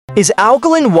Is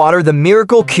alkaline water the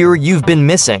miracle cure you've been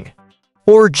missing?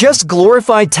 Or just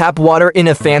glorified tap water in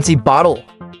a fancy bottle?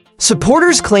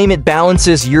 Supporters claim it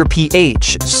balances your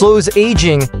pH, slows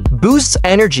aging, boosts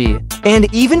energy,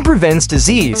 and even prevents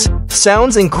disease.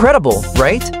 Sounds incredible,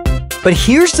 right? But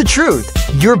here's the truth.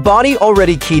 Your body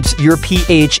already keeps your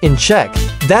pH in check.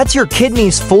 That's your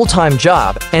kidney's full-time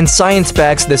job, and science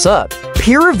backs this up.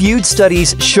 Peer-reviewed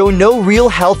studies show no real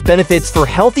health benefits for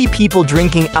healthy people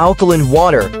drinking alkaline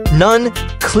water. None.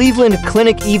 Cleveland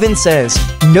Clinic even says,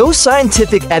 no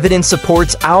scientific evidence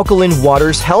supports alkaline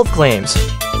water's health claims.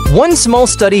 One small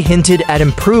study hinted at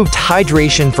improved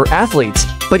hydration for athletes,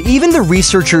 but even the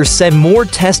researchers said more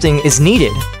testing is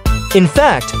needed. In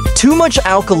fact, too much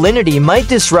alkalinity might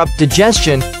disrupt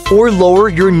digestion or lower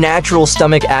your natural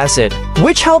stomach acid,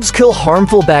 which helps kill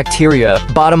harmful bacteria.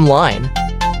 Bottom line,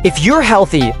 if you're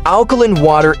healthy, alkaline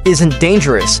water isn't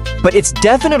dangerous, but it's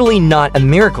definitely not a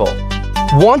miracle.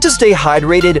 Want to stay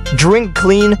hydrated? Drink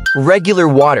clean, regular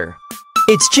water.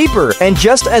 It's cheaper and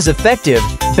just as effective.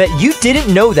 Bet you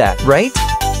didn't know that, right?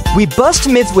 We bust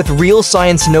myths with real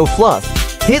science, no fluff.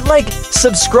 Hit like,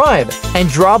 subscribe, and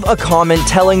drop a comment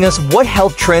telling us what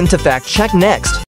health trend to fact check next.